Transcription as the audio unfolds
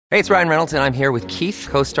Hey, it's Ryan Reynolds, and I'm here with Keith,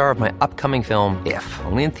 co-star of my upcoming film, If,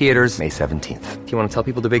 only in theaters May 17th. Do you want to tell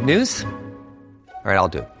people the big news? All right, I'll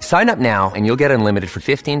do it. Sign up now and you'll get unlimited for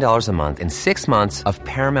 $15 a month and 6 months of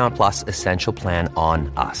Paramount Plus Essential Plan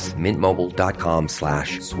on us.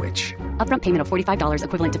 MintMobile.com/switch. Upfront payment of $45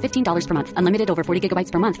 equivalent to $15 per month. Unlimited over 40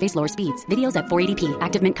 gigabytes per month. Face lower speeds. Videos at 480p.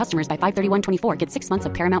 Active Mint customers by 531.24 get 6 months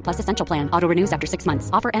of Paramount Plus Essential Plan. Auto renews after 6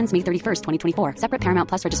 months. Offer ends May 31st, 2024. Separate Paramount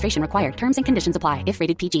Plus registration required. Terms and conditions apply if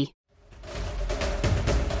rated PG.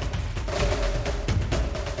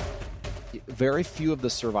 Very few of the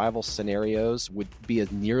survival scenarios would be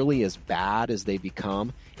as nearly as bad as they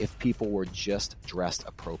become if people were just dressed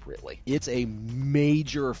appropriately. It's a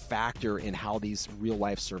major factor in how these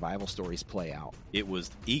real-life survival stories play out. It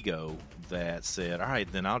was ego that said, all right,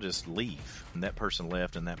 then I'll just leave. And that person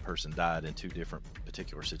left and that person died in two different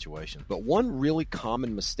particular situations. But one really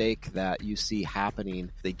common mistake that you see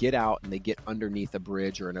happening, they get out and they get underneath a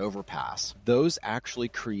bridge or an overpass. Those actually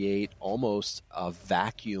create almost a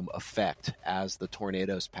vacuum effect as the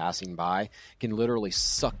tornado's passing by, can literally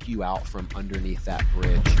suck you out from underneath that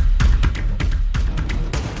bridge.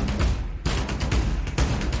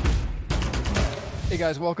 Hey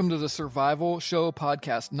guys, welcome to the Survival Show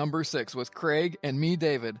podcast number 6 with Craig and me,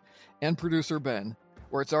 David, and producer Ben,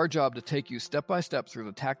 where it's our job to take you step by step through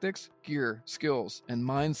the tactics, gear, skills, and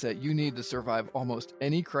mindset you need to survive almost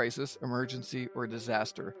any crisis, emergency, or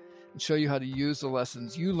disaster, and show you how to use the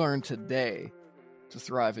lessons you learned today to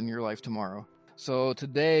thrive in your life tomorrow. So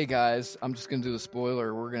today, guys, I'm just going to do the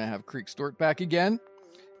spoiler. We're going to have Stewart back again.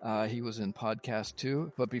 He was in podcast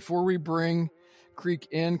 2. But before we bring Creek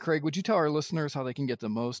in, Craig, would you tell our listeners how they can get the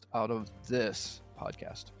most out of this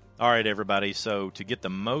podcast? All right, everybody. So to get the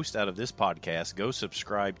most out of this podcast, go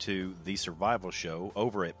subscribe to The Survival Show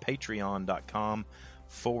over at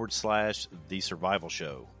patreon.com/The Survival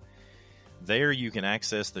Show. There you can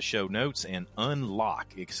access the show notes and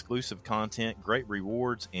unlock exclusive content, great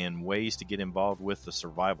rewards, and ways to get involved with the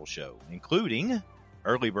Survival Show, including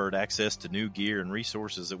early bird access to new gear and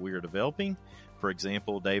resources that we are developing. For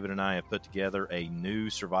example, David and I have put together a new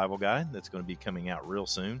survival guide that's going to be coming out real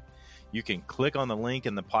soon. You can click on the link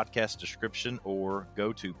in the podcast description or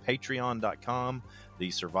go to patreon.com, The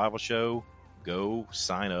Survival Show. Go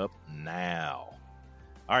sign up now.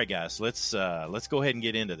 All right, guys, let's go ahead and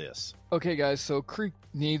get into this. Okay, guys, so Creek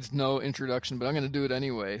needs no introduction, but I'm going to do it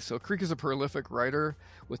anyway. So Creek is a prolific writer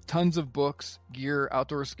with tons of books, gear,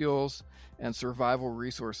 outdoor skills, and survival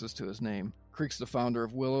resources to his name. Creek's the founder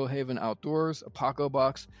of Willow Haven Outdoors, a Paco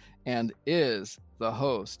Box, and is the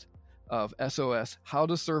host of SOS, How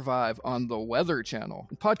to Survive on the Weather Channel.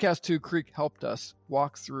 In podcast 2, Creek helped us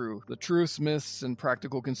walk through the truths, myths, and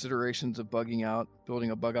practical considerations of bugging out,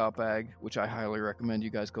 building a bug out bag, which I highly recommend you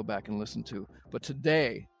guys go back and listen to. But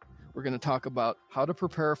today, we're going to talk about how to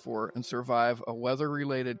prepare for and survive a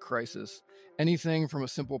weather-related crisis, anything from a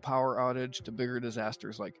simple power outage to bigger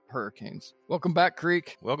disasters like hurricanes. Welcome back,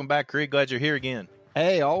 Creek. Welcome back, Creek. Glad you're here again.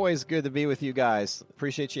 Hey, always good to be with you guys.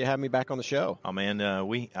 Appreciate you having me back on the show. Oh, man,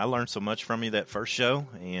 I learned so much from you that first show,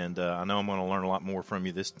 and I know I'm going to learn a lot more from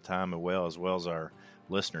you this time as well as our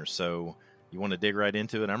listeners. So you want to dig right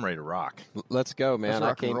into it? I'm ready to rock. Let's go, man. Let's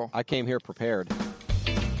rock and roll. I came here prepared.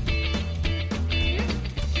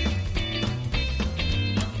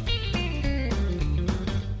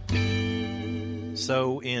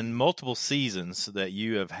 So in multiple seasons that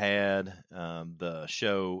you have had the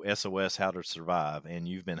show SOS How to Survive, and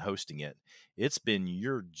you've been hosting it, it's been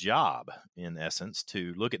your job, in essence,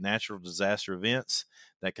 to look at natural disaster events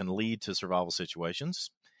that can lead to survival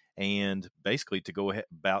situations and basically to go ahead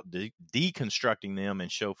about deconstructing them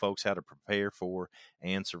and show folks how to prepare for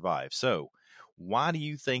and survive. So why do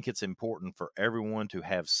you think it's important for everyone to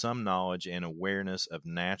have some knowledge and awareness of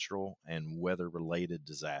natural and weather-related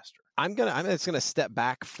disaster? I'm just gonna step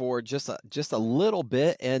back for just a little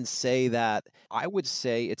bit and say that I would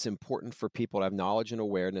say it's important for people to have knowledge and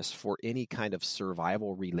awareness for any kind of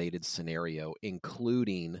survival-related scenario,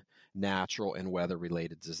 including natural and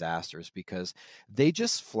weather-related disasters, because they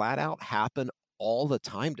just flat out happen all the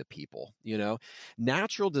time to people.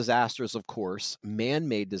 Natural disasters, of course,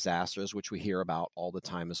 man-made disasters, which we hear about all the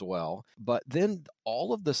time as well, but then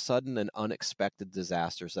all of the sudden and unexpected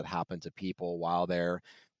disasters that happen to people while they're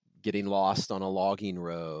getting lost on a logging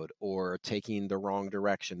road or taking the wrong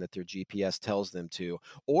direction that their GPS tells them to,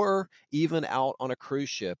 or even out on a cruise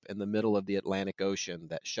ship in the middle of the Atlantic Ocean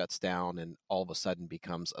that shuts down and all of a sudden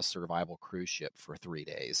becomes a survival cruise ship for 3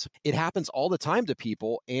 days. It happens all the time to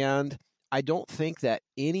people, and I don't think that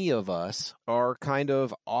any of us are kind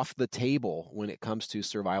of off the table when it comes to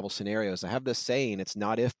survival scenarios. I have this saying, it's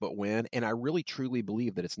not if but when, and I really truly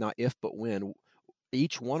believe that it's not if but when.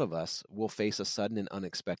 each one of us will face a sudden and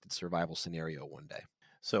unexpected survival scenario one day.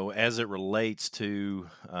 So, as it relates to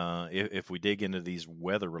if we dig into these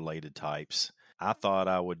weather related types, I thought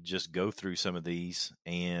I would just go through some of these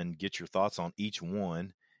and get your thoughts on each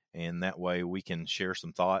one. And that way we can share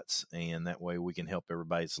some thoughts, and that way we can help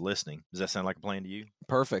everybody that's listening. Does that sound like a plan to you?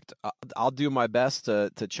 Perfect. I'll do my best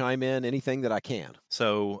to chime in anything that I can.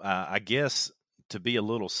 So I guess to be a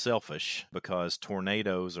little selfish, because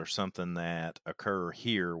tornadoes are something that occur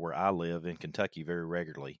here where I live in Kentucky very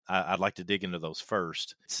regularly, I'd like to dig into those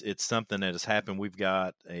first. It's something that has happened. We've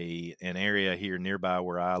got an area here nearby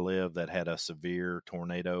where I live that had a severe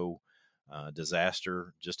tornado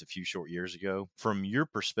disaster just a few short years ago. From your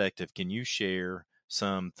perspective, can you share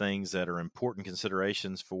some things that are important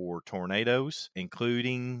considerations for tornadoes,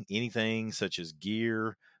 including anything such as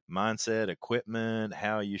gear, mindset, equipment,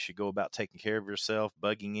 how you should go about taking care of yourself,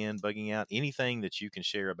 bugging in, bugging out, anything that you can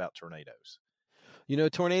share about tornadoes?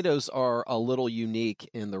 Tornadoes are a little unique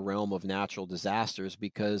in the realm of natural disasters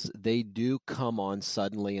because they do come on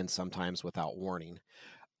suddenly and sometimes without warning.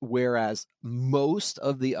 Whereas most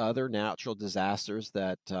of the other natural disasters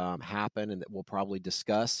that happen and that we'll probably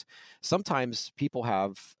discuss, sometimes people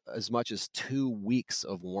have as much as 2 weeks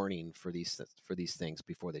of warning for these things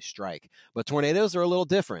before they strike. But tornadoes are a little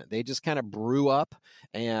different. They just kind of brew up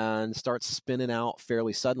and start spinning out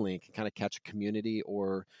fairly suddenly and can kind of catch a community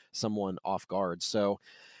or someone off guard. So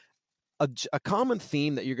a common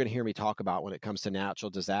theme that you're going to hear me talk about when it comes to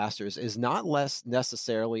natural disasters is not less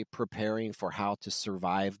necessarily preparing for how to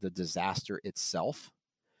survive the disaster itself,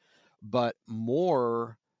 but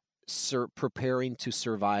more preparing to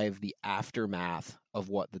survive the aftermath of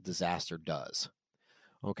what the disaster does.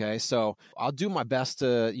 Okay, so I'll do my best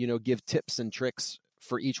to, give tips and tricks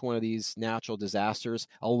for each one of these natural disasters.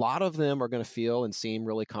 A lot of them are going to feel and seem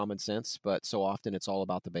really common sense, but so often it's all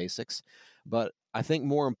about the basics. But I think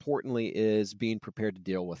more importantly is being prepared to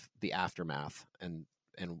deal with the aftermath and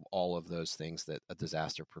all of those things that a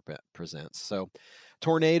disaster presents. So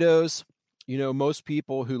tornadoes, most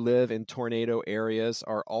people who live in tornado areas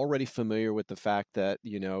are already familiar with the fact that,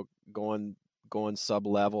 going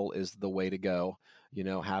sub-level is the way to go.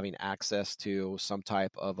 Having access to some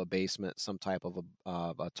type of a basement, some type of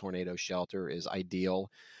a tornado shelter is ideal.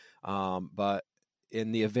 But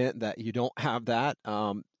in the event that you don't have that,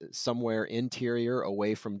 somewhere interior,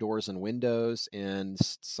 away from doors and windows, in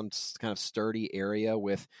some kind of sturdy area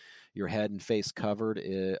with your head and face covered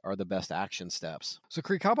are the best action steps. So,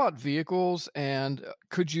 Creek, how about vehicles? And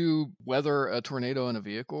could you weather a tornado in a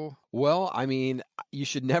vehicle? Well, you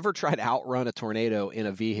should never try to outrun a tornado in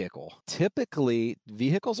a vehicle. Typically,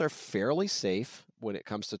 vehicles are fairly safe when it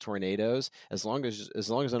comes to tornadoes, as long as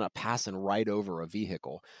they're not passing right over a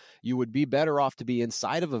vehicle. You would be better off to be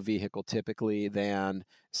inside of a vehicle typically than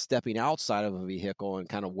stepping outside of a vehicle and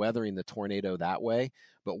kind of weathering the tornado that way.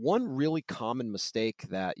 But one really common mistake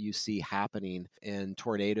that you see happening in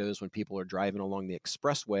tornadoes when people are driving along the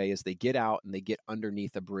expressway is they get out and they get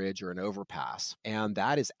underneath a bridge or an overpass. And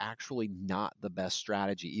that is actually not the best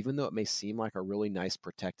strategy. Even though it may seem like a really nice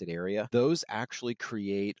protected area, those actually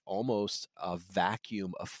create almost a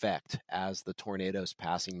vacuum effect as the tornado's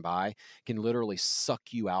passing by, can literally suck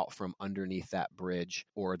you out from underneath that bridge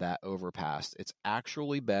or that overpass. It's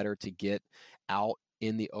actually better to get out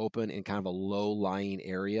in the open in kind of a low-lying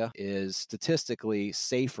area. Is statistically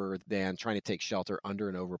safer than trying to take shelter under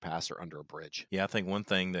an overpass or under a bridge. Yeah, I think one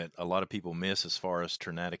thing that a lot of people miss as far as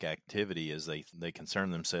tornadic activity is they concern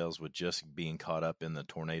themselves with just being caught up in the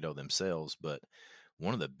tornado themselves. But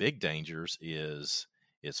one of the big dangers is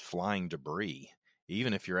flying debris.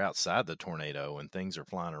 Even if you're outside the tornado and things are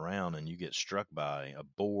flying around and you get struck by a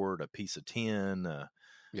board, a piece of tin,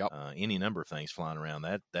 any number of things flying around,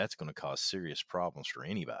 that's going to cause serious problems for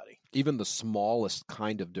anybody. Even the smallest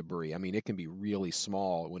kind of debris, it can be really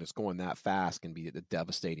small. When it's going that fast, can be a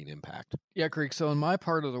devastating impact. Yeah, Creek. So in my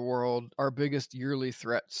part of the world, our biggest yearly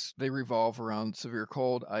threats, they revolve around severe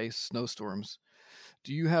cold, ice, snowstorms.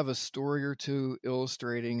 Do you have a story or two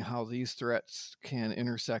illustrating how these threats can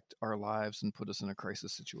intersect our lives and put us in a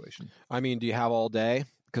crisis situation? Do you have all day?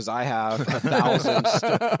 Because I have 1,000.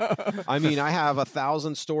 I have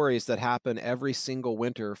 1,000 stories that happen every single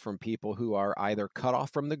winter from people who are either cut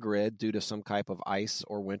off from the grid due to some type of ice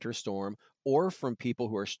or winter storm, or from people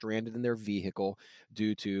who are stranded in their vehicle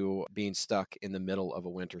due to being stuck in the middle of a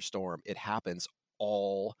winter storm. It happens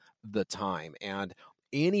all the time. And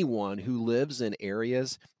anyone who lives in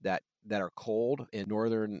areas that are cold in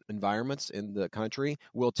northern environments in the country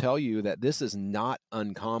will tell you that this is not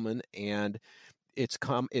uncommon, and it's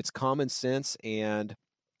common sense, and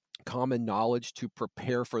common knowledge to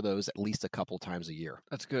prepare for those at least a couple times a year.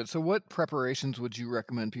 That's good. So what preparations would you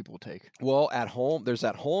recommend people take? Well, at home, there's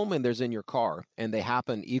at home and there's in your car, and they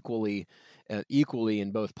happen equally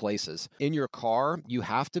in both places. In your car, you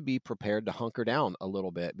have to be prepared to hunker down a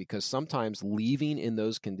little bit, because sometimes leaving in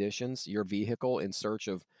those conditions your vehicle in search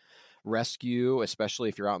of rescue, especially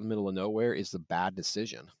if you're out in the middle of nowhere, is the bad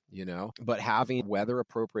decision, But having weather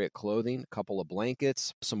appropriate clothing, a couple of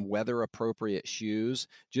blankets, some weather appropriate shoes,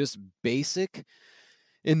 just basic.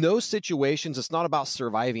 In those situations, it's not about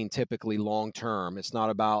surviving typically long term. It's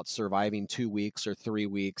not about surviving 2 weeks or 3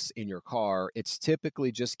 weeks in your car. It's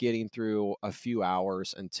typically just getting through a few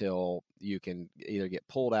hours until you can either get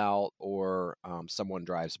pulled out or someone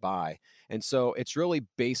drives by. And so it's really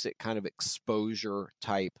basic kind of exposure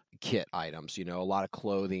type kit items, a lot of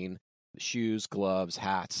clothing, shoes, gloves,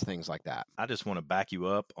 hats, things like that. I just want to back you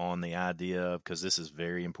up on the idea, because this is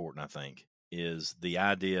very important, I think, is the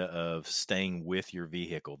idea of staying with your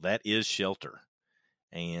vehicle. That is shelter.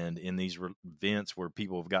 And in these events where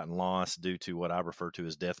people have gotten lost due to what I refer to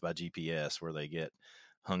as death by GPS, where they get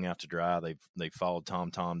hung out to dry, they've followed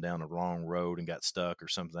Tom down a wrong road and got stuck or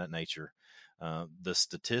something of that nature. The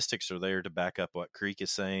statistics are there to back up what Creek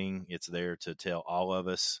is saying. It's there to tell all of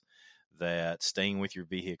us that staying with your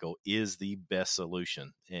vehicle is the best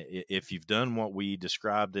solution. If you've done what we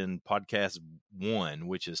described in podcast 1,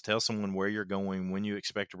 which is tell someone where you're going, when you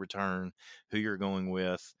expect to return, who you're going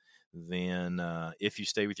with, then if you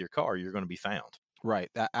stay with your car, you're going to be found.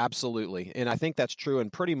 Right. Absolutely. And I think that's true.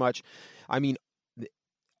 And pretty much,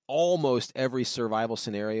 almost every survival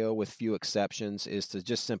scenario, with few exceptions, is to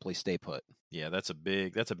just simply stay put. Yeah, that's a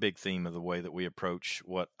big theme of the way that we approach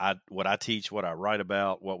what I teach, what I write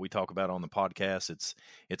about, what we talk about on the podcast.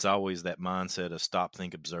 It's always that mindset of stop,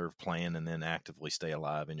 think, observe, plan, and then actively stay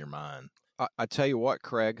alive in your mind. I tell you what,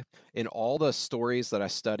 Craig, in all the stories that I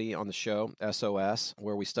study on the show, SOS,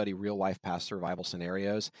 where we study real life past survival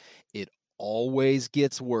scenarios, it always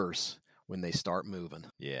gets worse when they start moving.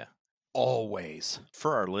 Yeah. Always.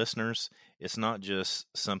 For our listeners, it's not just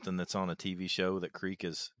something that's on a TV show that Creek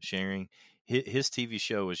is sharing. His TV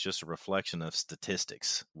show is just a reflection of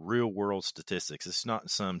statistics, real world statistics. It's not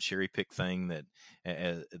some cherry pick thing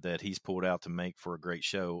that he's pulled out to make for a great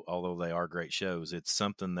show, although they are great shows. It's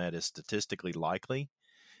something that is statistically likely.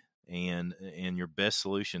 And your best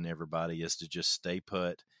solution, everybody, is to just stay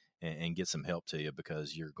put and get some help to you,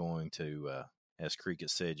 because you're going to, as Creek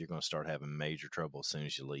has said, you're going to start having major trouble as soon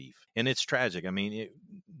as you leave. And it's tragic. I mean,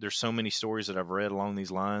 there's so many stories that I've read along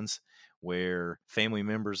these lines where family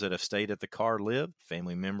members that have stayed at the car lived,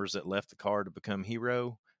 family members that left the car to become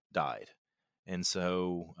hero died. And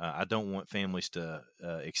so I don't want families to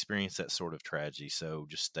experience that sort of tragedy. So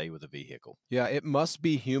just stay with the vehicle. Yeah, it must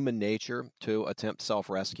be human nature to attempt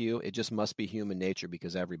self-rescue. It just must be human nature,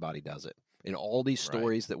 because everybody does it. In all these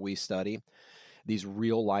stories that we study, these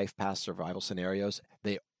real life past survival scenarios,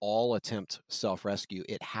 they all attempt self-rescue.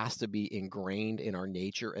 It has to be ingrained in our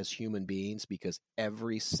nature as human beings, because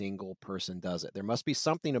every single person does it. There must be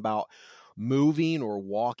something about moving or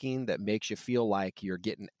walking that makes you feel like you're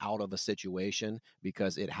getting out of a situation,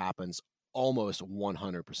 because it happens almost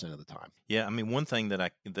 100% of the time. Yeah, I mean, one thing that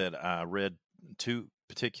I read, 2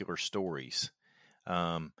 particular stories,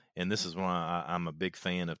 and this is why I'm a big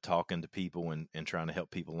fan of talking to people and trying to help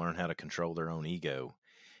people learn how to control their own ego,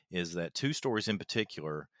 is that 2 stories in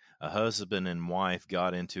particular, a husband and wife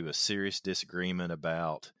got into a serious disagreement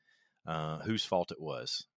about whose fault it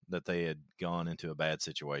was that they had gone into a bad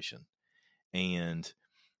situation. And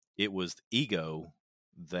it was ego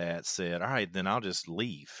that said, all right, then I'll just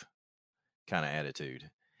leave kind of attitude.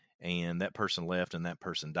 And that person left and that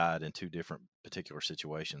person died in 2 different particular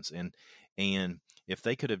situations. And if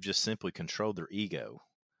they could have just simply controlled their ego,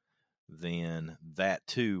 then that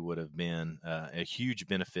too would have been a huge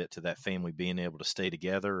benefit to that family being able to stay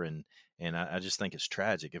together. And I just think it's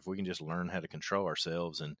tragic if we can just learn how to control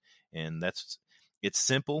ourselves. And it's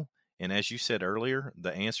simple. And as you said earlier,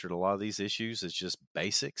 the answer to a lot of these issues is just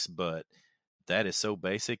basics, but that is so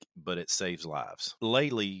basic, but it saves lives.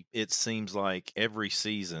 Lately, it seems like every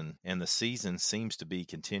season, and the season seems to be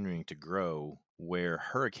continuing to grow, where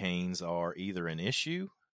hurricanes are either an issue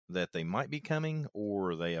that they might be coming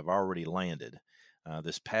or they have already landed.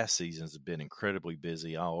 This past season has been incredibly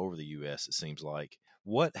busy all over the U.S., it seems like.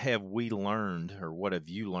 What have we learned, or what have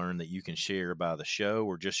you learned that you can share by the show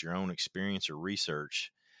or just your own experience or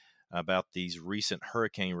research about these recent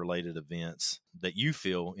hurricane-related events that you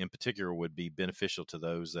feel in particular would be beneficial to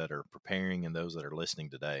those that are preparing and those that are listening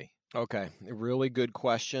today? Okay, a really good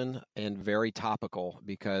question and very topical,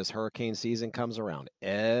 because hurricane season comes around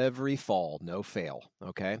every fall, no fail,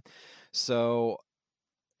 okay? So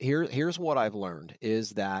Here's what I've learned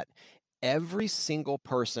is that every single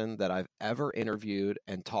person that I've ever interviewed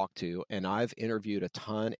and talked to, and I've interviewed a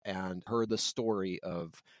ton and heard the story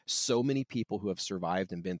of so many people who have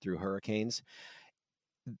survived and been through hurricanes.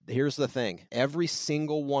 Here's the thing. Every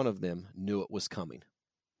single one of them knew it was coming.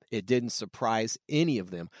 It didn't surprise any of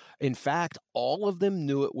them. In fact, all of them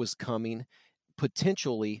knew it was coming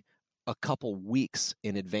potentially a couple weeks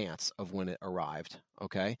in advance of when it arrived,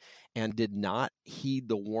 okay, and did not heed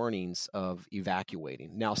the warnings of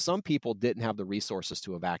evacuating. Now, some people didn't have the resources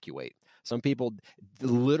to evacuate. Some people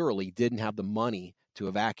literally didn't have the money to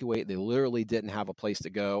evacuate. They literally didn't have a place to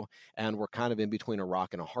go and were kind of in between a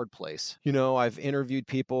rock and a hard place. You know, I've interviewed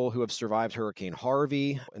people who have survived Hurricane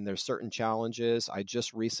Harvey, and there's certain challenges. I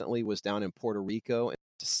just recently was down in Puerto Rico.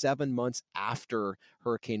 7 months after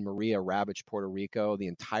Hurricane Maria ravaged Puerto Rico, the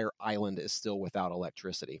entire island is still without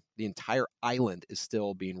electricity. The entire island is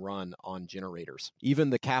still being run on generators.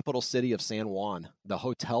 Even the capital city of San Juan, the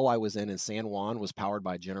hotel I was in San Juan, was powered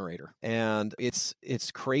by a generator. And it's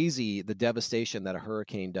crazy the devastation that a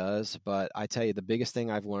hurricane does. But I tell you, the biggest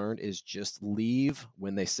thing I've learned is just leave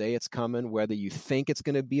when they say it's coming, whether you think it's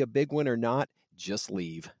going to be a big one or not, just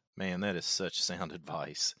leave. Man, that is such sound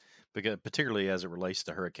advice. Because particularly as it relates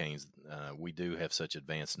to hurricanes, we do have such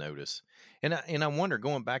advance notice, and I wonder,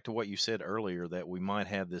 going back to what you said earlier, that we might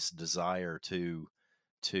have this desire to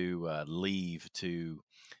leave to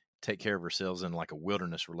take care of ourselves in like a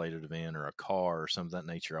wilderness related event or a car or something of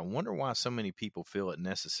that nature. I wonder why so many people feel it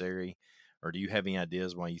necessary, or do you have any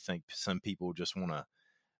ideas why you think some people just want to?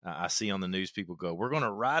 I see on the news people go, "We're going to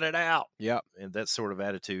ride it out." Yep. And that sort of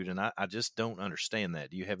attitude. And I just don't understand that.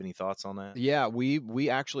 Do you have any thoughts on that? Yeah, we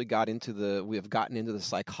actually we have gotten into the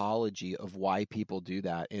psychology of why people do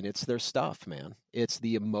that. And it's their stuff, man. It's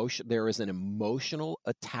the emotion. There is an emotional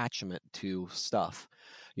attachment to stuff.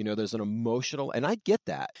 You know, there's an emotional, and I get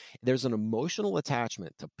that. There's an emotional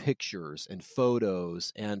attachment to pictures and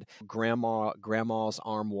photos and grandma's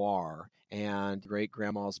armoire and great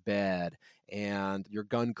grandma's bed and your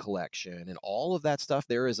gun collection and all of that stuff.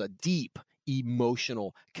 There is a deep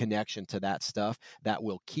emotional connection to that stuff that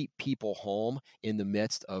will keep people home in the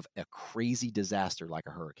midst of a crazy disaster like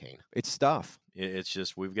a hurricane. It's stuff. It's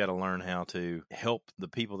just, we've got to learn how to help the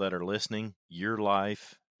people that are listening. Your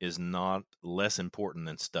life is not less important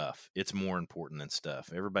than stuff. It's more important than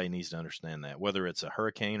stuff. Everybody needs to understand that, whether it's a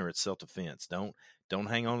hurricane or it's self-defense. Don't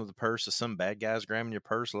hang on to the purse of some bad guys grabbing your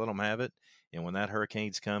purse. Let them have it. And when that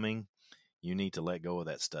hurricane's coming, you need to let go of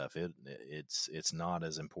that stuff. It's not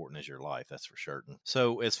as important as your life, that's for certain.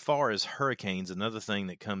 So as far as hurricanes, another thing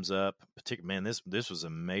that comes up, this was a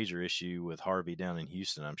major issue with Harvey down in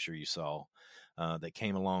Houston. I'm sure you saw that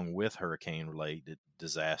came along with hurricane-related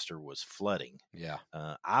disaster was flooding. Yeah.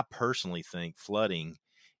 I personally think flooding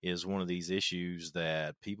is one of these issues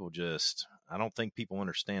that I don't think people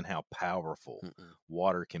understand how powerful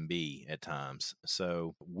water can be at times.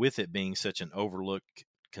 So with it being such an overlooked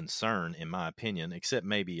concern, in my opinion, except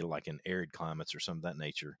maybe like in arid climates or something of that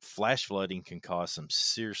nature, flash flooding can cause some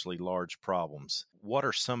seriously large problems. What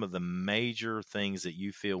are some of the major things that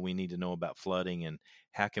you feel we need to know about flooding, and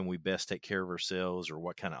how can we best take care of ourselves, or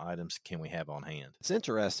what kind of items can we have on hand? It's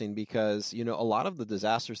interesting because, you know, a lot of the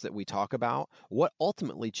disasters that we talk about, what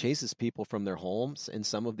ultimately chases people from their homes in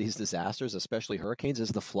some of these disasters, especially hurricanes, is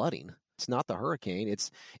the flooding. It's not the hurricane.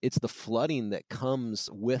 It's the flooding that comes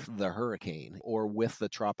with the hurricane, or with the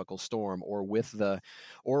tropical storm, or with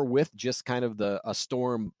just kind of a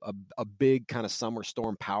storm, a big kind of summer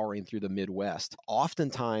storm powering through the Midwest.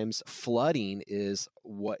 Oftentimes, flooding is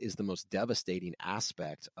what is the most devastating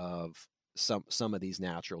aspect of some of these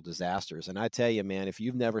natural disasters. And I tell you, man, if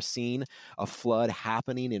you've never seen a flood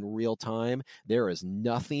happening in real time, there is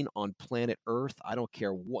nothing on planet Earth. I don't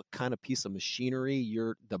care what kind of piece of machinery,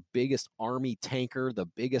 you're the biggest army tanker, the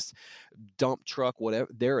biggest dump truck, whatever,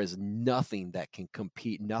 there is nothing that can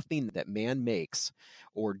compete, nothing that man makes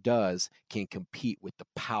or does can compete with the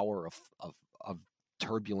power of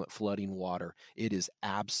turbulent flooding water. It is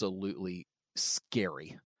absolutely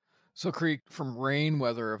scary. So, Creek, from rain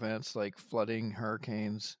weather events like flooding,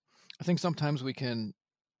 hurricanes, I think sometimes we can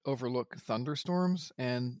overlook thunderstorms.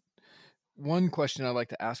 And one question I like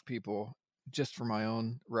to ask people, just for my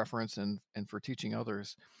own reference and for teaching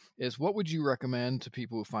others, is what would you recommend to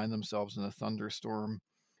people who find themselves in a thunderstorm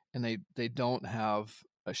and they don't have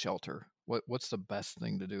a shelter? What's the best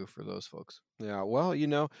thing to do for those folks? Yeah, well, you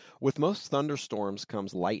know, with most thunderstorms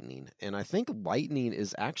comes lightning. And I think lightning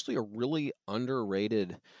is actually a really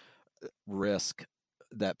underrated risk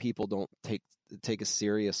that people don't take as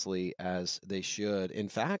seriously as they should. In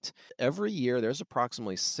fact, every year there's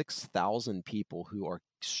approximately 6,000 people who are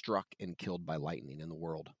struck and killed by lightning in the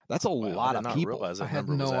world. That's a lot of people. Realize that I had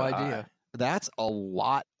number was no that idea. high. That's a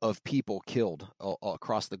lot of people killed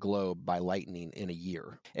across the globe by lightning in a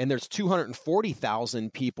year. And there's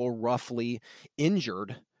 240,000 people roughly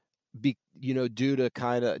injured due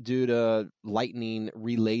to lightning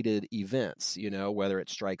related events, whether it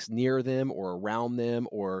strikes near them or around them,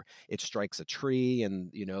 or it strikes a tree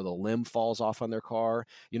and, the limb falls off on their car.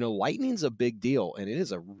 Lightning's a big deal, and it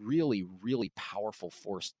is a really, really powerful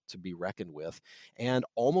force to be reckoned with. And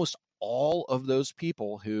almost all of those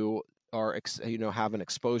people who are, have an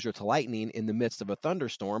exposure to lightning in the midst of a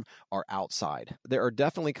thunderstorm are outside. There are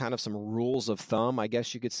definitely kind of some rules of thumb, I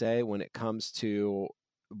guess you could say, when it comes to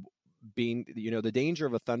being, the danger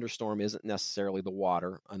of a thunderstorm isn't necessarily the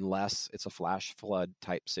water, unless it's a flash flood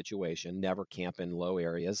type situation. Never camp in low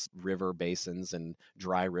areas, river basins and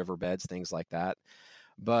dry riverbeds, things like that.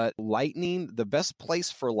 But lightning, the best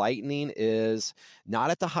place for lightning is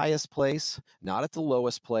not at the highest place, not at the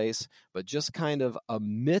lowest place, but just kind of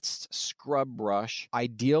amidst scrub brush.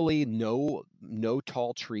 Ideally, no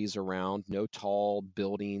tall trees around, no tall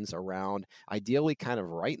buildings around. Ideally, kind of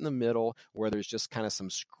right in the middle where there's just kind of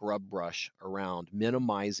some scrub brush around,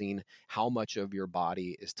 minimizing how much of your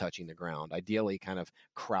body is touching the ground. Ideally, kind of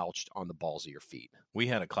crouched on the balls of your feet. We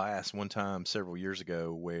had a class one time several years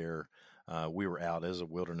ago where we were out as a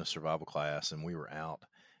wilderness survival class, and we were out,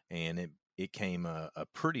 and it came a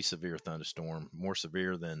pretty severe thunderstorm, more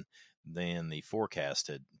severe than the forecast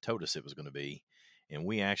had told us it was going to be. And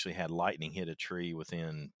we actually had lightning hit a tree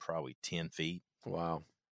within probably 10 feet Wow.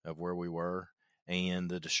 of where we were. And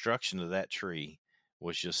the destruction of that tree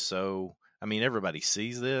was just so, I mean, everybody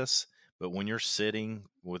sees this, but when you're sitting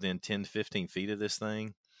within 10 to 15 feet of this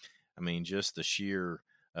thing, I mean, just the sheer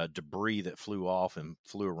debris that flew off and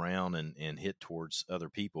flew around and hit towards other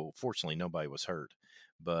people. Fortunately, nobody was hurt,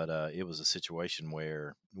 but it was a situation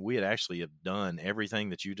where we had actually have done everything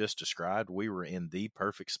that you just described. We were in the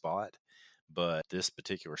perfect spot, but this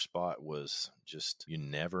particular spot was just, you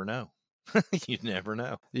never know. You never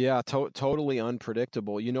know. Yeah, totally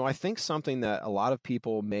unpredictable. I think something that a lot of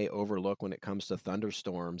people may overlook when it comes to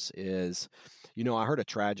thunderstorms is, I heard a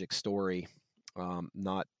tragic story,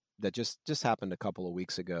 that just happened a couple of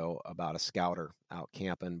weeks ago, about a scouter out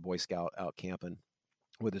camping, Boy Scout out camping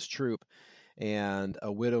with his troop, and a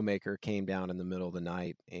widowmaker came down in the middle of the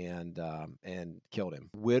night and killed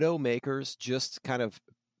him. Widowmakers, just kind of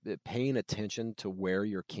paying attention to where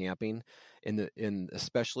you're camping,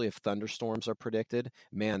 especially if thunderstorms are predicted,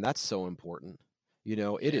 man, that's so important.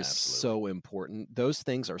 It is so important. Those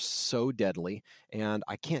things are so deadly, and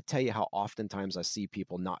I can't tell you how oftentimes I see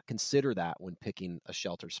people not consider that when picking a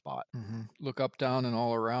shelter spot. Mm-hmm. Look up, down, and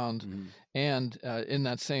all around. Mm-hmm. And in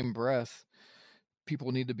that same breath,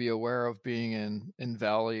 people need to be aware of being in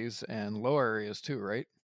valleys and low areas too, right?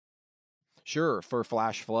 Sure, for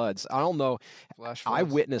flash floods. I don't know. Flash I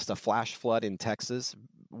floods. witnessed a flash flood in Texas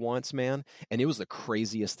once, man, and it was the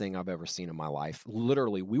craziest thing I've ever seen in my life.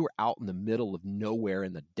 Literally, we were out in the middle of nowhere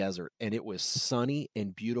in the desert, and it was sunny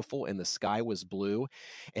and beautiful, and the sky was blue.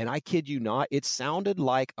 And I kid you not, it sounded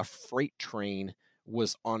like a freight train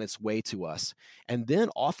was on its way to us. And then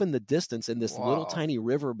off in the distance, in this little tiny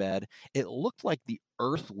riverbed, it looked like the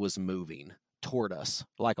earth was moving toward us,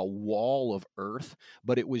 like a wall of earth,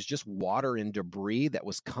 but it was just water and debris that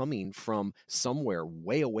was coming from somewhere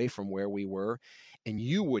way away from where we were. And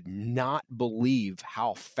you would not believe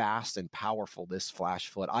how fast and powerful this flash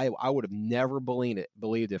flood. I would have never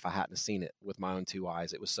believed if I hadn't seen it with my own two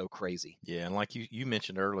eyes. It was so crazy. Yeah, and like you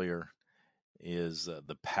mentioned earlier, is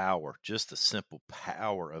the power, just the simple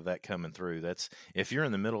power of that coming through. That's, if you're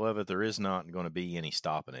in the middle of it, there is not going to be any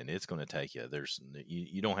stopping it. It's going to take you.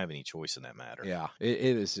 You don't have any choice in that matter. Yeah, it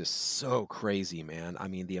is just so crazy, man. I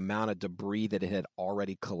mean, the amount of debris that it had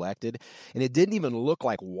already collected, and it didn't even look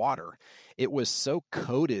like water. It was so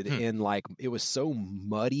coated in, like, it was so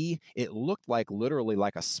muddy. It looked like literally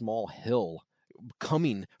like a small hill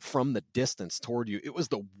coming from the distance toward you. It was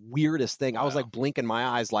the weirdest thing. Wow. I was like blinking my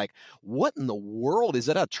eyes, like, what in the world is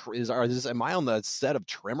it? Am I on the set of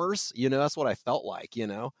Tremors? That's what I felt like. It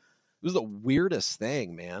was the weirdest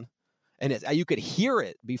thing, man. And you could hear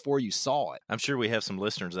it before you saw it. I'm sure we have some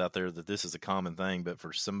listeners out there that this is a common thing, but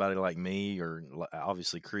for somebody like me, or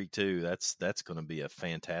obviously Creek too, that's going to be a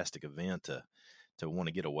fantastic event to to want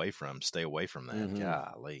to get away from, stay away from that. Mhm.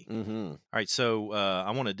 Golly. Mm-hmm. All right, so I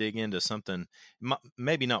want to dig into something,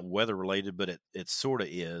 maybe not weather related, but it sort of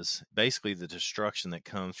is. Basically, the destruction that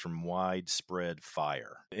comes from widespread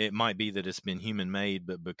fire. It might be that it's been human made,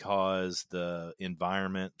 but because the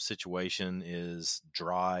environment situation is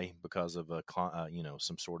dry because of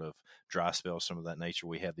some sort of dry spell, some of that nature,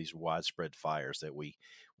 we have these widespread fires that we,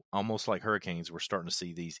 almost like hurricanes, we're starting to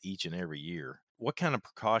see these each and every year. What kind of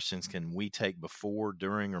precautions can we take before,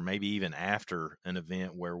 during, or maybe even after an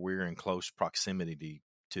event where we're in close proximity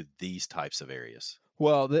to these types of areas?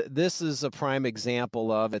 Well, this is a prime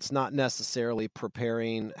example of it's not necessarily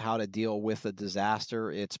preparing how to deal with a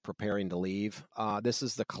disaster, it's preparing to leave. This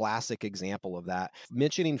is the classic example of that.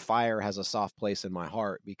 Mentioning fire has a soft place in my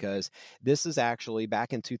heart because this is actually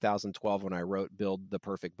back in 2012 when I wrote Build the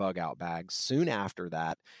Perfect Bug Out Bag. Soon after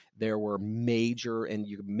that, there were major, and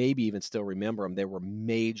you maybe even still remember them, there were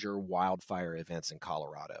major wildfire events in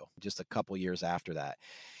Colorado just a couple years after that.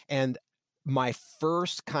 And my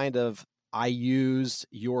first kind of I used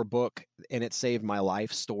your book and it saved my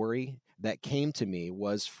life story that came to me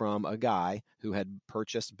was from a guy who had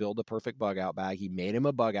purchased Build a Perfect Bug Out Bag. He made him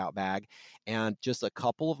a bug out bag. And just a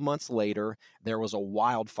couple of months later, there was a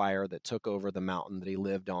wildfire that took over the mountain that he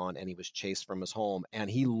lived on, and he was chased from his home. And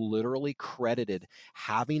he literally credited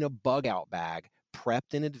having a bug out bag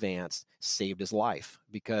prepped in advance saved his life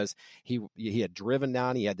because he had driven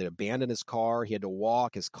down, he had to abandon his car, he had to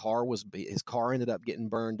walk, his car ended up getting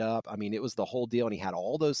burned up. I mean, it was the whole deal, and he had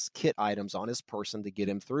all those kit items on his person to get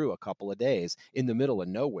him through a couple of days in the middle of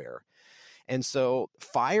nowhere. And so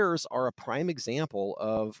fires are a prime example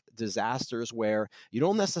of disasters where you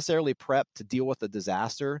don't necessarily prep to deal with a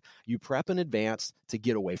disaster, you prep in advance to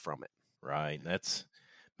get away from it. Right. That's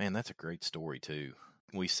a great story too.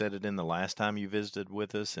 We said it in the last time you visited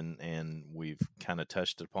with us, and we've kind of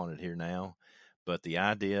touched upon it here now. But the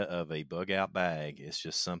idea of a bug out bag is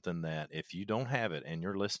just something that if you don't have it and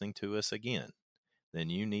you're listening to us again, then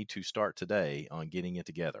you need to start today on getting it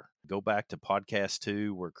together. Go back to podcast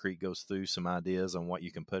 2 where Creek goes through some ideas on what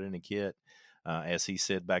you can put in a kit. As he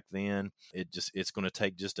said back then, it's going to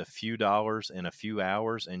take just a few dollars and a few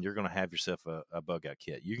hours, and you're going to have yourself a bug out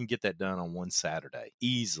kit. You can get that done on one Saturday,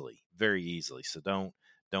 easily, very easily. So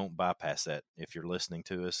don't bypass that. If you're listening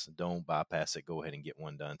to us, don't bypass it. Go ahead and get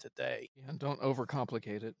one done today. And don't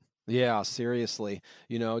overcomplicate it. Yeah, seriously.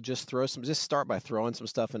 Just start by throwing some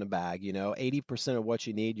stuff in a bag. 80% of what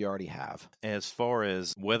you need, you already have. As far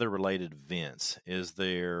as weather-related events, is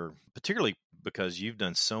there, particularly because you've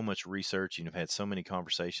done so much research and you've had so many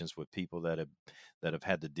conversations with people that have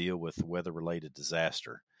had to deal with weather-related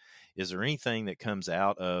disaster, is there anything that comes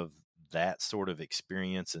out of that sort of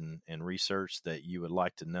experience and research that you would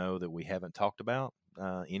like to know that we haven't talked about?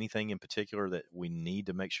 Anything in particular that we need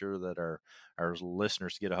to make sure that our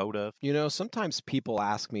listeners get a hold of? Sometimes people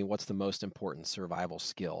ask me what's the most important survival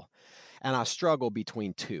skill, and I struggle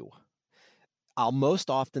between two. I'll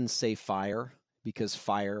most often say fire because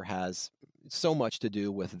fire has so much to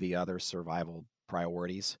do with the other survival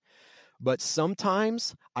priorities. But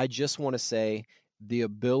sometimes I just want to say the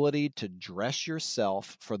ability to dress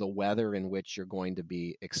yourself for the weather in which you're going to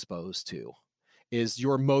be exposed to is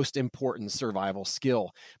your most important survival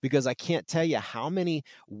skill, because I can't tell you how many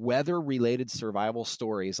weather-related survival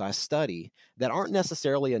stories I study that aren't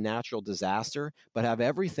necessarily a natural disaster, but have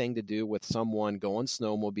everything to do with someone going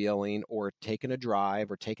snowmobiling or taking a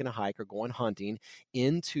drive or taking a hike or going hunting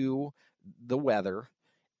into the weather,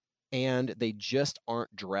 and they just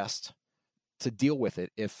aren't dressed to deal with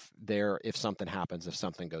it if something happens, if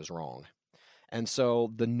something goes wrong. And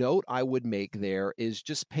so the note I would make there is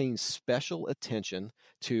just paying special attention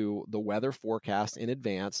to the weather forecast in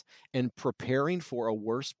advance and preparing for a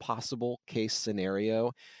worst possible case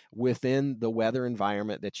scenario within the weather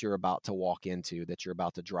environment that you're about to walk into, that you're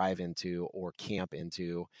about to drive into or camp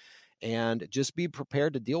into. And just be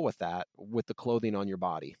prepared to deal with that with the clothing on your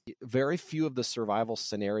body. Very few of the survival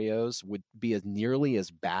scenarios would be nearly as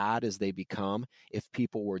bad as they become if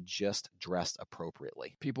people were just dressed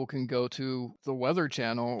appropriately. People can go to the Weather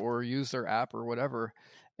Channel or use their app or whatever,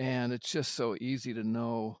 and it's just so easy to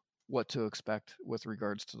know what to expect with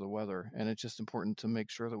regards to the weather. And it's just important to make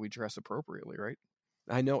sure that we dress appropriately, right?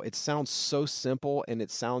 I know it sounds so simple and it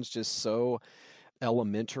sounds just so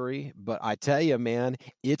elementary, but I tell you, man,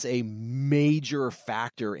 it's a major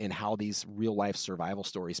factor in how these real life survival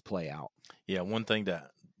stories play out. Yeah, one thing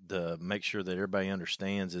to make sure that everybody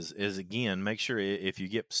understands is again, make sure if you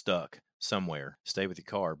get stuck somewhere, stay with your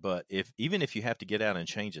car. But even if you have to get out and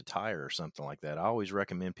change a tire or something like that, I always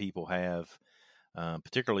recommend people have,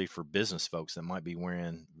 particularly for business folks that might be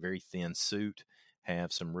wearing very thin suit,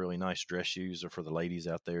 have some really nice dress shoes, or for the ladies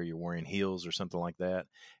out there, you're wearing heels or something like that.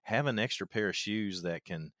 Have an extra pair of shoes that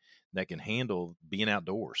can handle being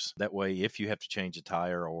outdoors. That way, if you have to change a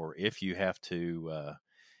tire, or if you have to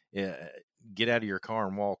get out of your car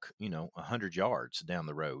and walk, 100 yards down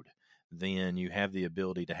the road, then you have the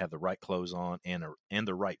ability to have the right clothes on and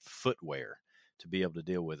the right footwear to be able to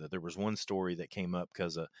deal with it. There was one story that came up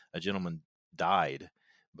because a gentleman died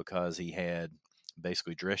because he had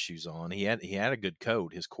basically dress shoes on. He had a good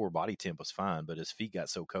coat. His core body temp was fine, but his feet got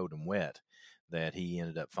so cold and wet that he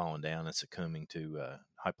ended up falling down and succumbing to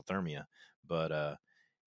hypothermia. But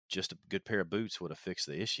just a good pair of boots would have fixed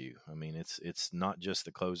the issue. I mean, it's not just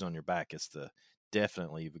the clothes on your back. It's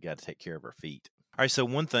definitely we've got to take care of our feet. All right, so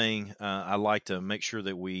one thing I like to make sure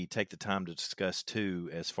that we take the time to discuss too,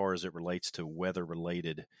 as far as it relates to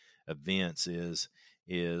weather-related events,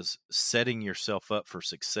 is setting yourself up for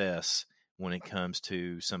success when it comes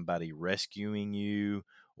to somebody rescuing you,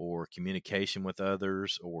 or communication with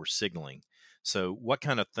others, or signaling. So what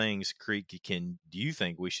kind of things, Creek, do you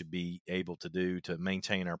think we should be able to do to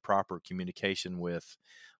maintain our proper communication with,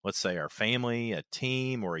 let's say, our family, a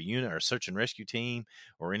team, or a unit, or a search and rescue team,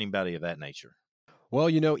 or anybody of that nature? Well,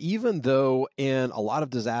 even though in a lot of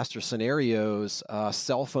disaster scenarios,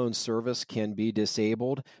 cell phone service can be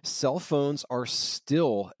disabled, cell phones are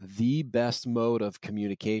still the best mode of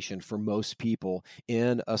communication for most people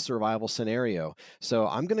in a survival scenario. So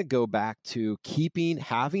I'm going to go back to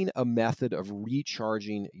having a method of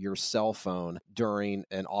recharging your cell phone during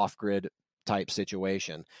an off-grid type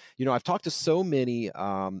situation. I've talked to so many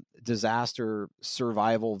disaster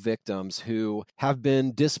survival victims who have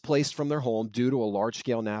been displaced from their home due to a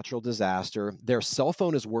large-scale natural disaster. Their cell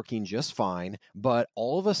phone is working just fine, but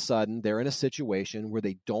all of a sudden they're in a situation where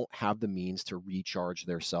they don't have the means to recharge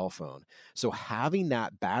their cell phone. So having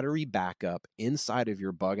that battery backup inside of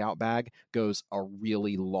your bug out bag goes a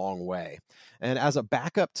really long way. And as a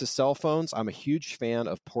backup to cell phones, I'm a huge fan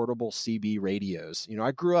of portable CB radios.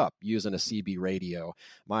 I grew up using a CB radio.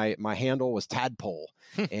 My handle was Tadpole,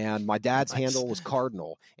 and my dad's Nice. handle was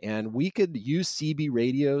Cardinal. And we could use CB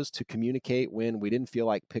radios to communicate when we didn't feel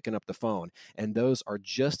like picking up the phone. And those are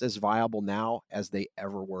just as viable now as they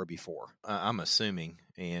ever were before. I'm assuming,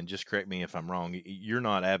 and just correct me if I'm wrong, you're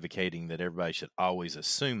not advocating that everybody should always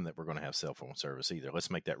assume that we're going to have cell phone service either.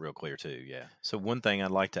 Let's make that real clear too. Yeah. So one thing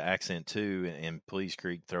I'd like to accent too, and please,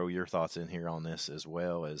 Creek, throw your thoughts in here on this as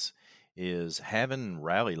well, is having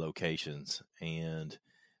rally locations and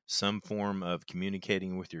some form of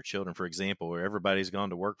communicating with your children. For example, where everybody's gone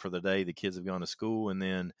to work for the day, the kids have gone to school, and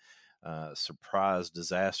then surprise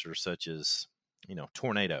disasters such as,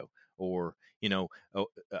 tornado, or,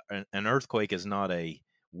 an earthquake is not a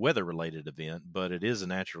weather-related event, but it is a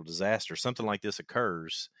natural disaster. Something like this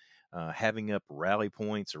occurs, having up rally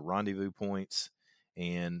points or rendezvous points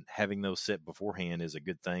and having those set beforehand is a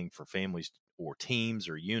good thing for families or teams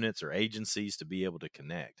or units or agencies to be able to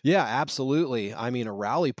connect. Yeah, absolutely. I mean, a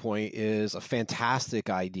rally point is a fantastic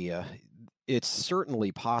idea. It's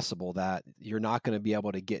certainly possible that you're not going to be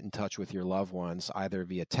able to get in touch with your loved ones either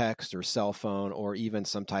via text or cell phone or even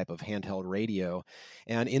some type of handheld radio.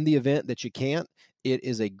 And in the event that you can't, it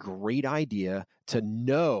is a great idea to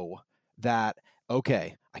know that,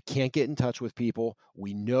 okay, I can't get in touch with people.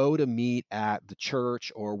 We know to meet at the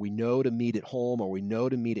church, or we know to meet at home, or we know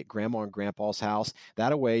to meet at grandma and grandpa's house.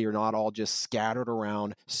 That way you're not all just scattered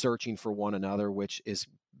around searching for one another, which is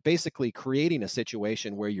basically creating a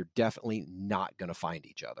situation where you're definitely not going to find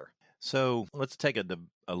each other. So let's take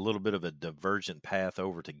a little bit of a divergent path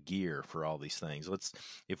over to gear for all these things.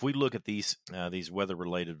 If we look at these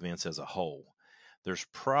weather-related events as a whole, there's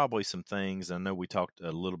probably some things. I know we talked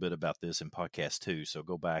a little bit about this in podcast 2, so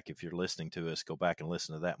go back, if you're listening to us, go back and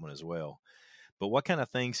listen to that one as well. But what kind of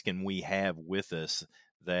things can we have with us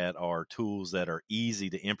that are tools that are easy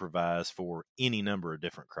to improvise for any number of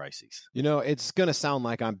different crises? It's going to sound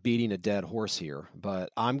like I'm beating a dead horse here,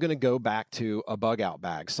 but I'm going to go back to a bug out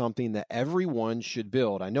bag, something that everyone should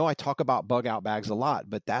build. I know I talk about bug out bags a lot,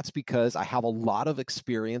 but that's because I have a lot of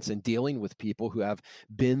experience in dealing with people who have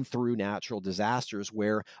been through natural disasters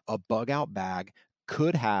where a bug out bag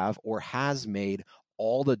could have or has made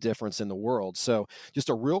all the difference in the world. So just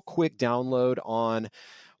a real quick download on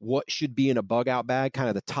what should be in a bug out bag, kind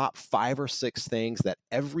of the top 5 or 6 things that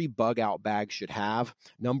every bug out bag should have.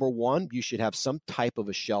 Number one, you should have some type of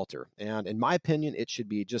a shelter. And in my opinion, it should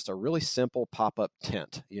be just a really simple pop-up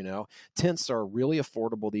tent. Tents are really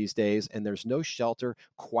affordable these days, and there's no shelter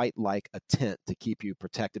quite like a tent to keep you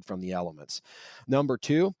protected from the elements. Number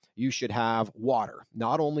two, you should have water.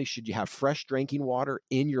 Not only should you have fresh drinking water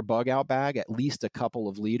in your bug out bag, at least a couple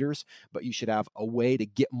of liters, but you should have a way to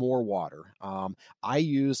get more water. I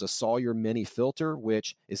use a Sawyer mini filter,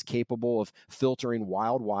 which is capable of filtering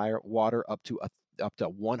wild water up to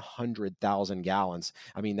 100,000 gallons.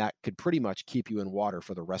 I mean, that could pretty much keep you in water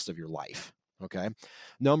for the rest of your life. Okay.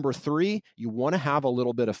 Number three, you want to have a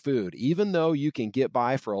little bit of food. Even though you can get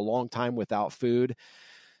by for a long time without food,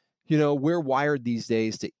 we're wired these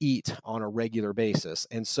days to eat on a regular basis.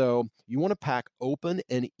 And so you want to pack open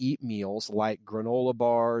and eat meals like granola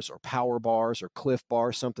bars or power bars or Cliff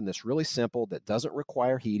bars, something that's really simple, that doesn't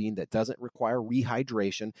require heating, that doesn't require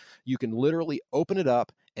rehydration. You can literally open it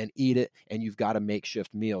up and eat it, and you've got a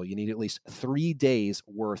makeshift meal. You need at least 3 days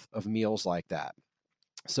worth of meals like that.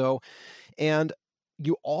 So, and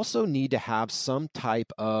you also need to have some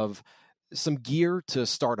gear to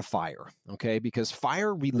start a fire, okay? Because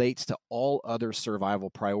fire relates to all other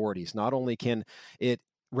survival priorities. Not only can it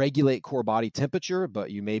regulate core body temperature,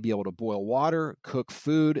 but you may be able to boil water, cook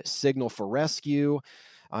food, signal for rescue.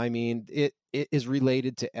 I mean, it is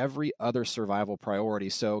related to every other survival priority.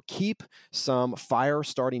 So keep some fire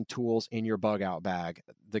starting tools in your bug out bag.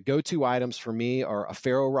 The go-to items for me are a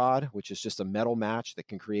ferro rod, which is just a metal match that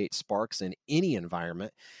can create sparks in any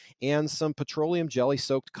environment, and some petroleum jelly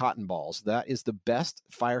soaked cotton balls. That is the best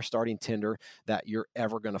fire starting tinder that you're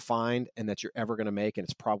ever going to find and that you're ever going to make. And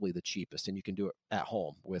it's probably the cheapest, and you can do it at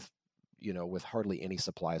home with hardly any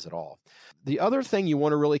supplies at all. The other thing you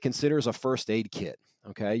want to really consider is a first aid kit.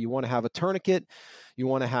 Okay, you want to have a tourniquet. You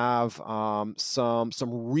want to have some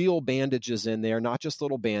real bandages in there, not just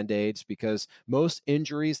little Band-Aids, because most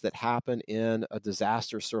injuries that happen in a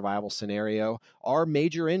disaster survival scenario are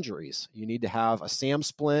major injuries. You need to have a SAM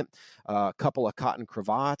splint, a couple of cotton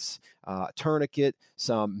cravats, a tourniquet,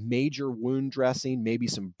 some major wound dressing, maybe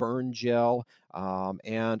some burn gel,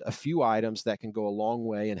 and a few items that can go a long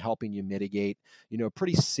way in helping you mitigate,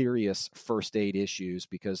 pretty serious first aid issues,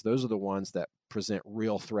 because those are the ones that present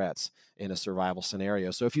real threats in a survival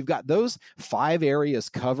scenario. So if you've got those 5 areas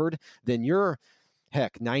covered, then you're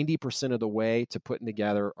 90% of the way to putting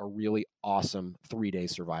together a really awesome 3-day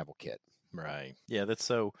survival kit. Right. Yeah, that's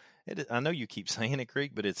so, I know you keep saying it,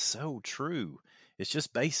 Creek, but it's so true. It's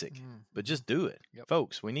just basic, but just do it. Yep.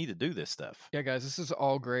 Folks, we need to do this stuff. Yeah, guys, this is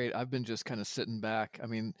all great. I've been just kind of sitting back. I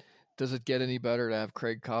mean, does it get any better to have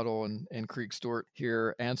Craig Cottle and Creek Stewart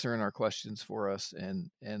here answering our questions for us?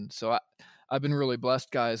 And so I've been really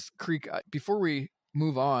blessed, guys. Creek, before we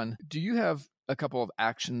move on, do you have a couple of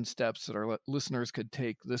action steps that our listeners could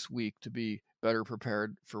take this week to be better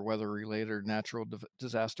prepared for weather-related or natural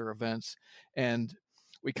disaster events? And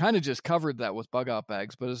we kind of just covered that with bug out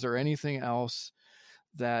bags, but is there anything else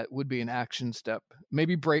that would be an action step?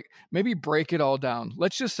 Maybe break it all down.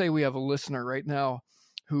 Let's just say we have a listener right now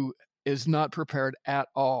who is not prepared at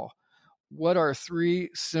all. What are 3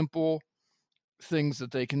 simple things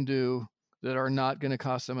that they can do that are not going to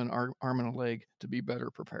cost them an arm and a leg to be better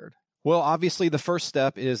prepared? Well, obviously, the first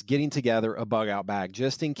step is getting together a bug out bag,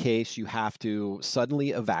 just in case you have to suddenly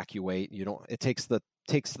evacuate. It takes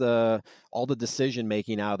all the decision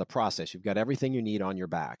making out of the process. You've got everything you need on your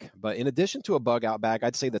back. But in addition to a bug out bag,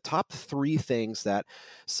 I'd say the top 3 things that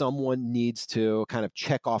someone needs to kind of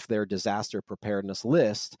check off their disaster preparedness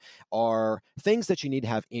list are things that you need to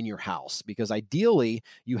have in your house, because ideally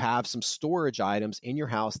you have some storage items in your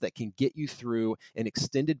house that can get you through an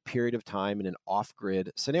extended period of time in an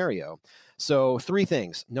off-grid scenario. So 3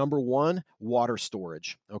 things. Number 1, water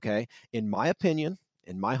storage. Okay. In my opinion,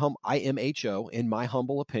 in my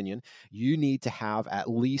humble opinion, you need to have at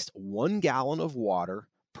least 1 gallon of water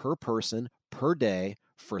per person per day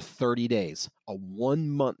for 30 days, a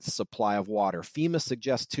 1-month supply of water. FEMA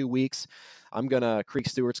suggests 2 weeks. Creek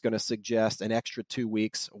Stewart's going to suggest an extra 2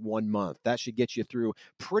 weeks, 1 month. That should get you through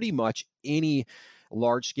pretty much any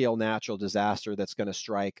large-scale natural disaster that's going to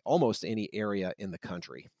strike almost any area in the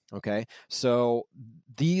country. Okay, so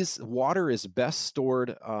these water is best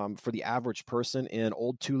stored for the average person in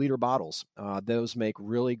old 2-liter bottles. Those make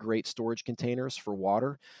really great storage containers for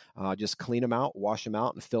water. Just clean them out, wash them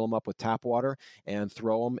out, and fill them up with tap water and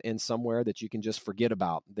throw them in somewhere that you can just forget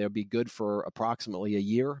about. They'll be good for approximately a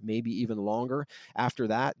year, maybe even longer. After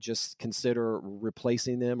that, just consider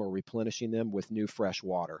replacing them or replenishing them with new fresh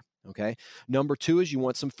water. Okay. Number 2 is you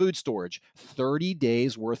want some food storage, 30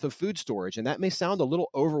 days worth of food storage. And that may sound a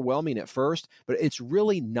little overwhelming at first, but it's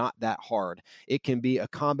really not that hard. It can be a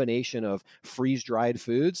combination of freeze-dried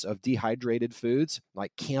foods, of dehydrated foods,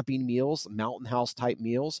 like camping meals, mountain house type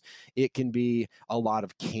meals. It can be a lot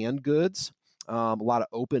of canned goods, a lot of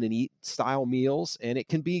open and eat style meals, and it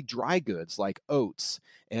can be dry goods like oats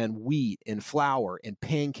and wheat and flour and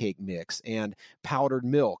pancake mix and powdered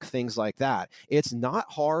milk, things like that. It's not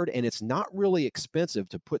hard and it's not really expensive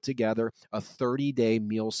to put together a 30-day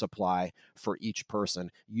meal supply for each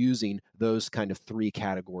person using those kind of 3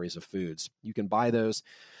 categories of foods. You can buy those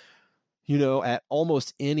at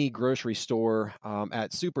almost any grocery store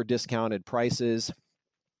at super discounted prices,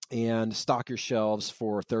 and stock your shelves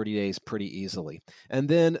for 30 days pretty easily. And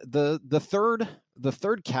then the third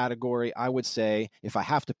category, I would say, if I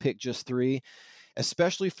have to pick just 3,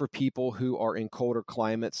 especially for people who are in colder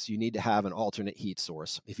climates, you need to have an alternate heat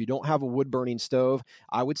source. If you don't have a wood-burning stove,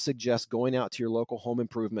 I would suggest going out to your local home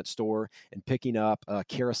improvement store and picking up a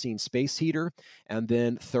kerosene space heater, and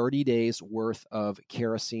then 30 days worth of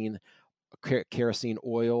kerosene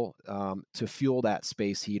oil to fuel that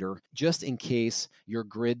space heater, just in case you're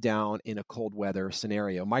grid down in a cold weather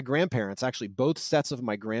scenario. My grandparents, actually both sets of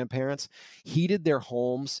my grandparents, heated their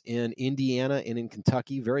homes in Indiana and in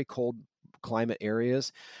Kentucky, very cold climate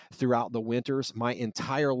areas, throughout the winters, my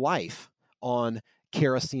entire life, on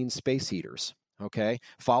kerosene space heaters. Okay,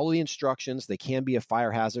 follow the instructions. They can be a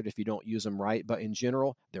fire hazard if you don't use them right, but in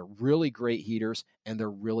general, they're really great heaters and they're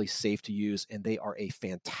really safe to use, and they are a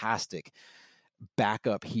fantastic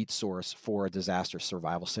backup heat source for a disaster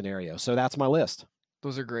survival scenario. So that's my list.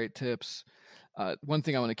 Those are great tips. One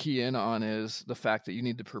thing I want to key in on is the fact that you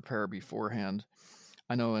need to prepare beforehand.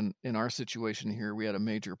 I know in our situation here, we had a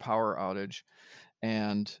major power outage,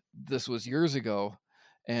 and this was years ago.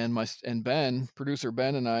 And producer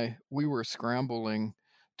Ben and I, we were scrambling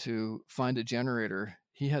to find a generator.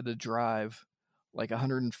 He had to drive like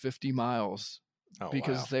 150 miles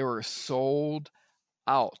because they were sold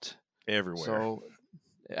out everywhere.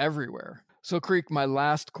 So Creek, my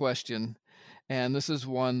last question, and this is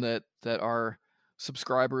one that our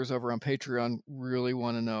subscribers over on Patreon really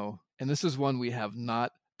want to know. And this is one we have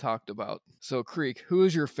not talked about. So Creek, who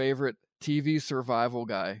is your favorite TV survival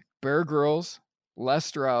guy? Bear Grylls, Les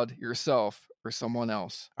Stroud, yourself, or someone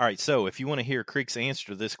else? All right, so if you want to hear Creek's answer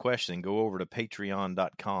to this question, go over to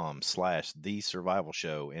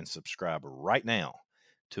patreon.com/thesurvivalshow and subscribe right now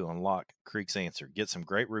to unlock Creek's answer. Get some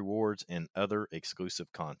great rewards and other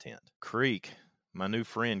exclusive content. Creek, my new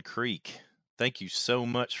friend Creek, thank you so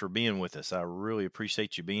much for being with us. I really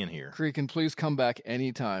appreciate you being here. Creek, and please come back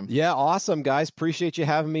anytime. Yeah, awesome, guys. Appreciate you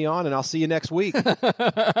having me on, and I'll see you next week.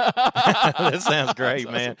 That sounds great,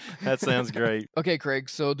 man. Awesome. That sounds great. Okay, Craig,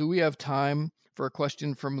 so do we have time for a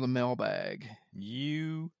question from the mailbag?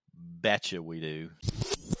 You betcha we do.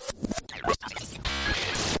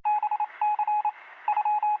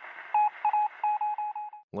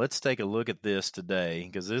 Let's take a look at this today,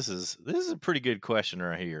 because this is a pretty good question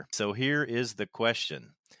right here. So here is the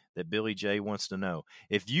question that Billy J wants to know.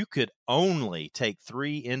 If you could only take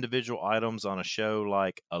 3 individual items on a show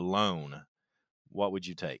like Alone, what would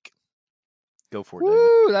you take? Go for it,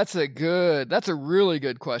 David. That's a really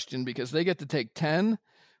good question, because they get to take 10,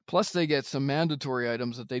 plus they get some mandatory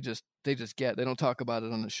items that they just get. They don't talk about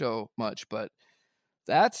it on the show much, but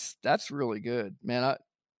that's really good, man.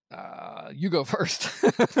 You go first.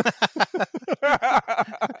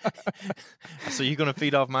 So you're going to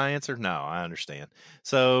feed off my answer? No, I understand.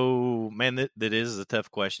 So, man, that is a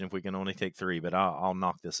tough question if we can only take 3, but I'll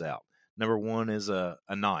knock this out. Number 1 is a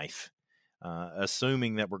knife.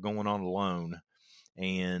 Assuming that we're going on alone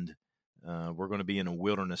and we're going to be in a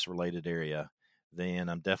wilderness-related area, then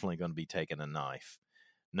I'm definitely going to be taking a knife.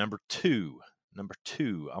 Number two, I'm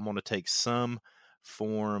going to take some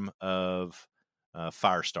form of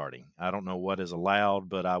fire starting. I don't know what is allowed,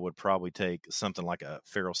 but I would probably take something like a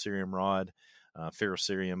ferrocerium rod,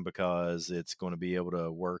 because it's going to be able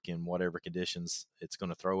to work in whatever conditions it's going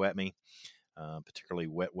to throw at me, particularly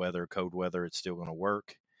wet weather, cold weather, it's still going to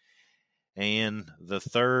work. And the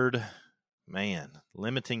third, man,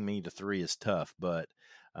 limiting me to 3 is tough, but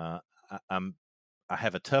I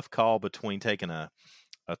have a tough call between taking a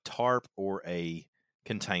tarp or a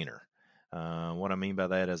container. What I mean by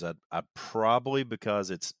that is I probably, because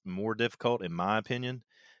it's more difficult, in my opinion,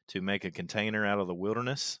 to make a container out of the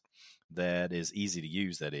wilderness that is easy to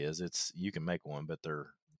use. That is, you can make one, but they're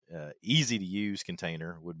easy to use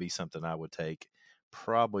container would be something I would take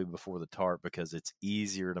probably before the tarp, because it's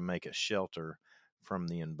easier to make a shelter from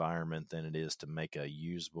the environment than it is to make a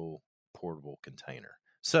usable portable container.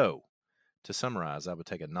 So to summarize, I would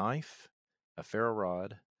take a knife, a ferro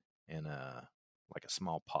rod, and a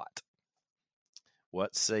small pot.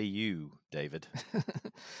 What say you, David?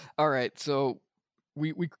 All right, so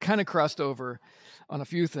we kind of crossed over on a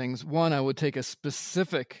few things. One, I would take a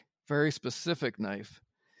very specific knife.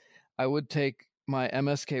 I would take my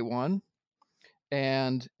MSK1,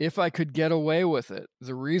 and if I could get away with it,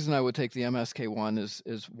 the reason I would take the MSK1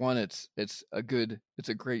 is one, it's a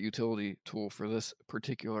great utility tool for this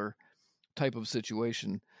particular type of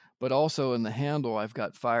situation, but also in the handle, I've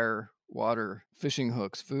got fire, water, fishing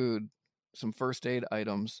hooks, food, some first aid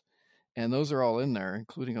items, and those are all in there,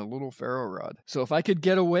 including a little ferro rod. So if I could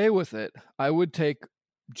get away with it, I would take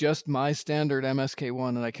just my standard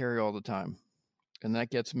MSK1 that I carry all the time. And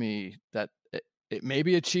that gets me that it may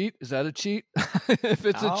be a cheat. Is that a cheat? If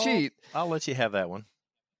it's a cheat, I'll let you have that one.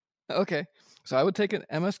 Okay. So I would take an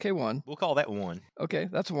MSK1. We'll call that one. Okay,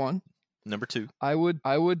 that's one. Number two. I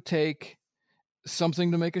would take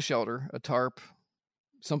something to make a shelter, a tarp,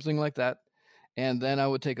 something like that. And then I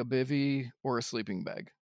would take a bivy or a sleeping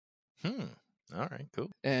bag. All right,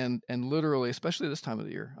 cool. And literally, especially this time of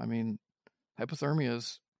the year, I mean, hypothermia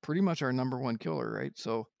is pretty much our number one killer, right?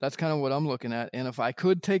 So that's kind of what I'm looking at. And if I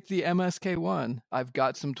could take the MSK1, I've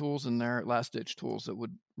got some tools in there, last-ditch tools that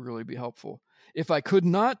would really be helpful. If I could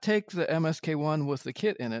not take the MSK1 with the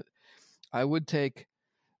kit in it, I would take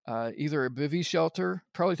either a bivy shelter,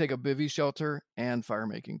 probably take a bivy shelter and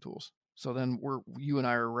fire-making tools. So then you and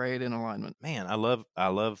I are right in alignment. Man, I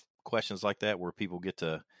love questions like that where people get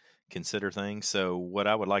to consider things. So what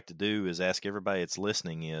I would like to do is ask everybody that's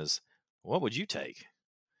listening is, what would you take?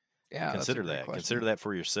 Yeah, consider that. Consider that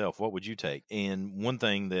for yourself. What would you take? And one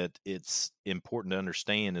thing that it's important to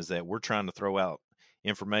understand is that we're trying to throw out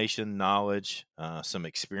information, knowledge, some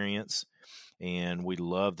experience, and we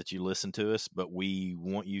love that you listen to us, but we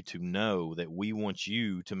want you to know that we want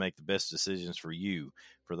you to make the best decisions for you,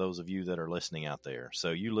 for those of you that are listening out there.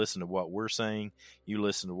 So you listen to what we're saying, you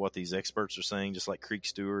listen to what these experts are saying, just like Creek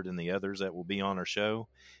Stewart and the others that will be on our show,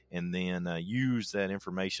 and then use that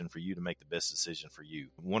information for you to make the best decision for you.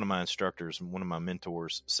 One of my instructors, one of my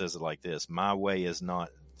mentors says it like this: my way is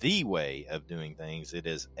not the way of doing things, it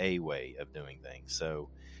is a way of doing things. So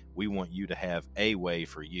we want you to have a way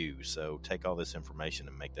for you. So take all this information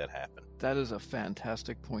and make that happen. That is a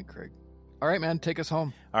fantastic point, Craig. All right, man, take us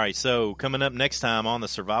home. All right, so coming up next time on the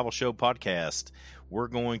Survival Show podcast, we're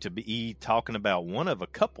going to be talking about one of a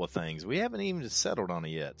couple of things. We haven't even settled on it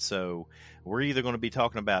yet. So we're either going to be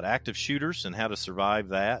talking about active shooters and how to survive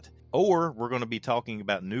that, or we're going to be talking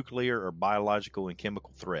about nuclear or biological and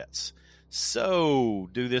chemical threats. So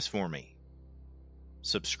do this for me.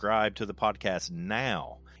 Subscribe to the podcast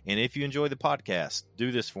now. And if you enjoy the podcast,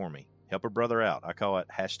 do this for me. Help a brother out. I call it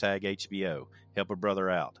 #HBO. Help a brother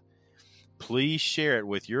out. Please share it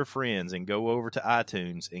with your friends and go over to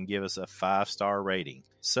iTunes and give us a 5-star rating.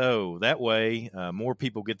 So that way, more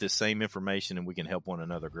people get this same information and we can help one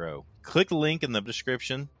another grow. Click the link in the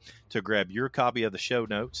description to grab your copy of the show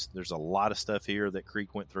notes. There's a lot of stuff here that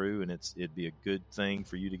Creek went through, and it'd be a good thing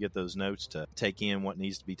for you to get those notes to take in what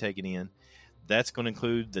needs to be taken in. That's going to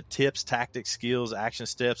include the tips, tactics, skills, action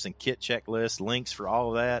steps, and kit checklist, links for all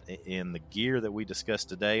of that, and the gear that we discussed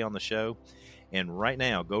today on the show. And right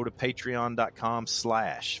now, go to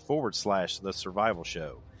patreon.com//The Survival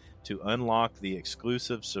Show to unlock the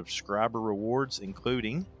exclusive subscriber rewards,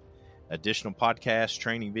 including additional podcasts,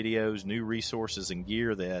 training videos, new resources, and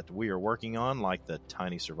gear that we are working on, like the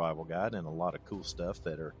Tiny Survival Guide and a lot of cool stuff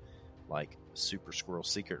that are like Super Squirrel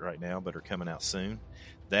Secret right now, but are coming out soon.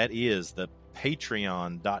 That is the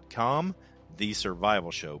patreon.com, The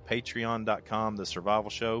Survival Show. Patreon.com, The Survival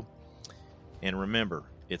Show. And remember,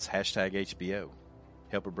 it's #HBO.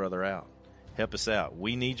 Help a brother out. Help us out.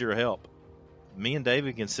 We need your help. Me and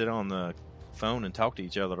David can sit on the phone and talk to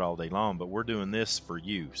each other all day long, but we're doing this for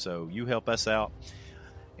you. So you help us out,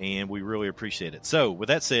 and we really appreciate it. So with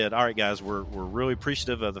that said, all right, guys, we're really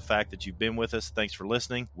appreciative of the fact that you've been with us. Thanks for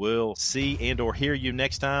listening. We'll see and or hear you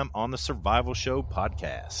next time on the Survival Show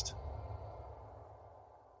podcast.